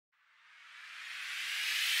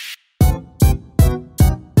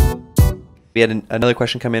We had another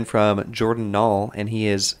question come in from Jordan Null, and he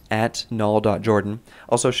is at null.jordan.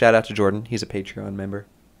 Also, shout out to Jordan. He's a Patreon member.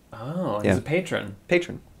 Oh, he's Yeah. a patron.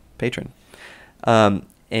 Patron.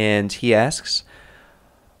 And he asks,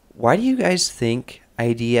 why do you guys think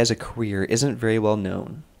ID as a career isn't very well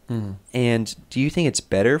known? And do you think it's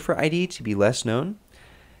better for ID to be less known?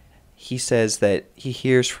 He says that he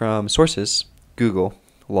hears from sources, Google,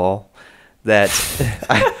 lol, that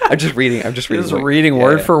I'm just reading. Just reading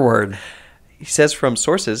word for word. He says from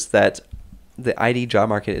sources that the ID job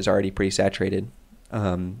market is already pretty saturated,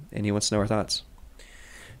 and he wants to know our thoughts.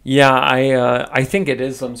 Yeah, I think it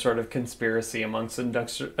is some sort of conspiracy amongst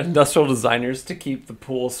industrial designers to keep the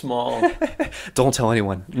pool small. Don't tell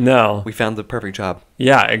anyone. No, We found the perfect job.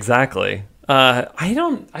 yeah, exactly. I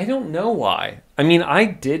don't know why. I mean, I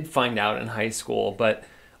did find out in high school, but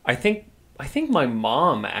I think my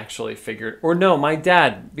mom actually figured, or no, my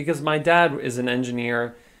dad, because my dad is an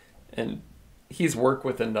engineer and he's worked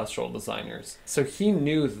with industrial designers, so he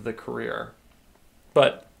knew the career.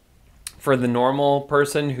 But for the normal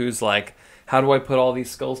person who's like, how do I put all these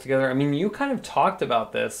skills together? I mean, you kind of talked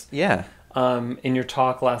about this Yeah. in your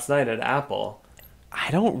talk last night at Apple. I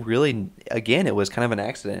don't really, again, it was kind of an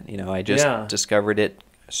accident. I just discovered it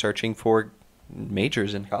searching for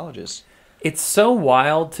majors in colleges. It's so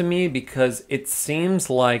wild to me because it seems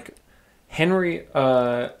like Henry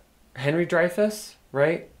Dreyfuss,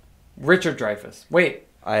 right? Richard Dreyfuss. Wait,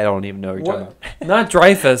 I don't even know what you're talking about. Not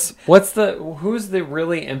Dreyfus. Who's the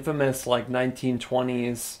really infamous like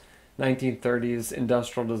 1920s, 1930s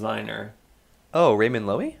industrial designer? Oh, Raymond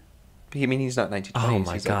Loewy? He's not 1920s. Oh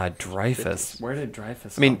my he's God, like Dreyfus. 50s. Where did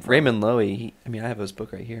Dreyfus I mean, come from? Raymond Loewy, I have his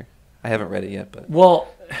book right here. I haven't read it yet, but... Well,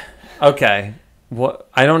 okay.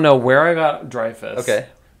 I don't know where I got Dreyfus. Okay.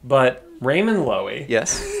 But Raymond Loewy.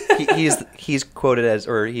 Yes. He's quoted as,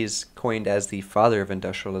 or he's coined as the father of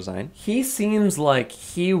industrial design. He seems like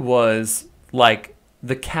he was like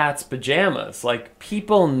the cat's pajamas. Like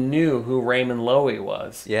people knew who Raymond Loewy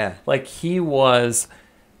was. Yeah. Like he was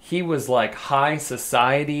like high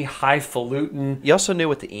society, highfalutin. You also knew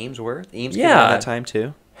what the Eames were. The Eames came Yeah. around that time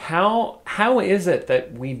too. How is it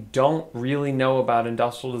that we don't really know about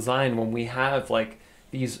industrial design when we have like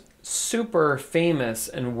these super famous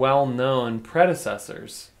and well-known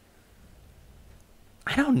predecessors?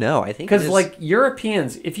 I don't know. I think Because like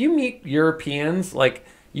Europeans, if you meet Europeans, like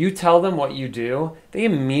you tell them what you do, they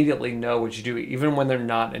immediately know what you do, even when they're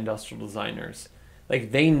not industrial designers.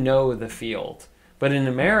 Like they know the field. But in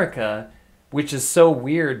America, which is so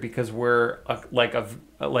weird because we're like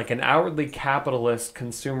an outwardly capitalist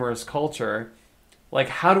consumerist culture, like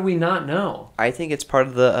how do we not know? I think it's part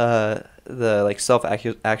of the like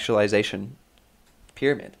self-actualization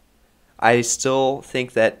pyramid. I still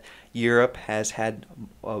think that Europe has had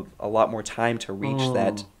a lot more time to reach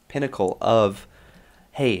that pinnacle of,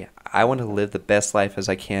 hey, I want to live the best life as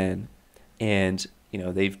I can. And,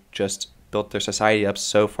 they've just built their society up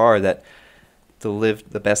so far that to live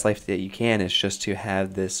the best life that you can is just to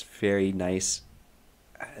have this very nice,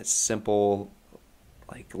 simple,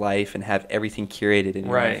 like life and have everything curated in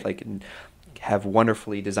your life, like and have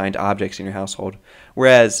wonderfully designed objects in your household.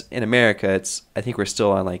 Whereas in America, I think we're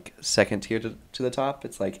still on like second tier to the top.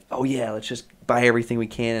 It's like, oh yeah, let's just buy everything we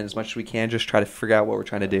can and as much as we can, just try to figure out what we're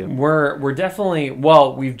trying to do. We're definitely,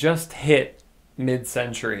 well, we've just hit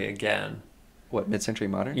mid-century again. What, mid-century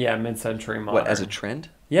modern? Yeah, mid-century modern. What, as a trend?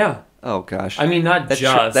 Yeah. Oh gosh. I mean, not that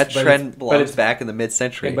just that trend belongs it's back in the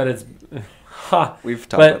mid-century. Yeah, but it's ha. We've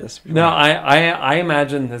talked about this before. No, I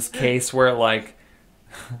imagine this case where like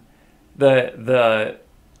the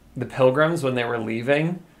Pilgrims, when they were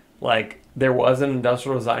leaving, like there was an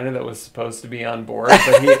industrial designer that was supposed to be on board,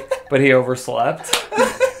 but he overslept.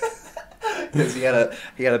 Because he had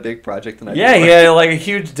a big project the night Yeah, before. he had like a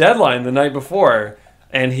huge deadline the night before,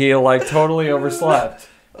 and he like totally overslept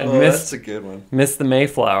and that's a good one. missed the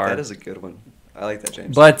Mayflower. That is a good one. I like that,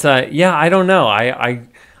 James. But yeah, I don't know.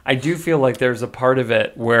 I do feel like there's a part of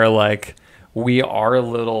it where like we are a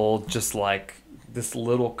little just like this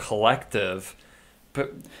little collective,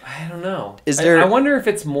 but I don't know. I wonder if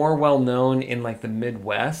it's more well known in like the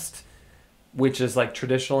Midwest, which is like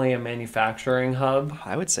traditionally a manufacturing hub.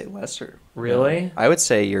 I would say lesser. Really? No. I would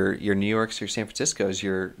say your New Yorks, your San Franciscos,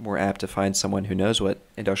 you're more apt to find someone who knows what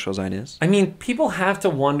industrial design is. I mean, people have to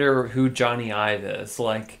wonder who Johnny Ive is.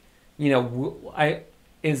 Like, he's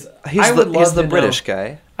the British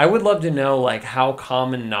guy. I would love to know like how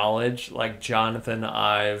common knowledge like Jonathan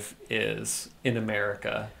Ive is in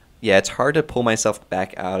America. Yeah, it's hard to pull myself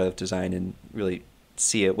back out of design and really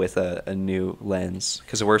see it with a new lens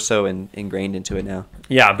because we're so ingrained into it now.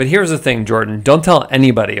 Yeah, but here's the thing, Jordan. Don't tell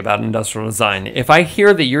anybody about industrial design. If I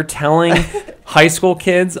hear that you're telling high school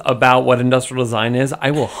kids about what industrial design is,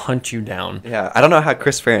 I will hunt you down. Yeah, I don't know how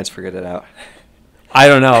Chris Ferentz figured it out. I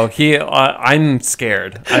don't know. I'm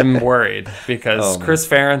scared. I'm worried because Chris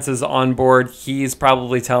Ferentz is on board. He's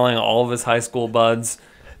probably telling all of his high school buds,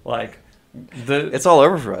 like, it's all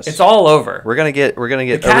over for us. It's all over. We're gonna get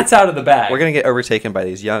the cat's out of the bag. We're gonna get overtaken by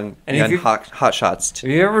these young hot shots. Have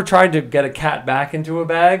you ever tried to get a cat back into a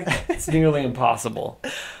bag? It's nearly impossible.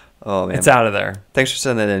 Oh man, it's out of there. Thanks for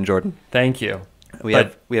sending that in, Jordan. Thank you. We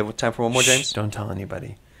have time for one more, James. Don't tell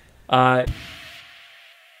anybody.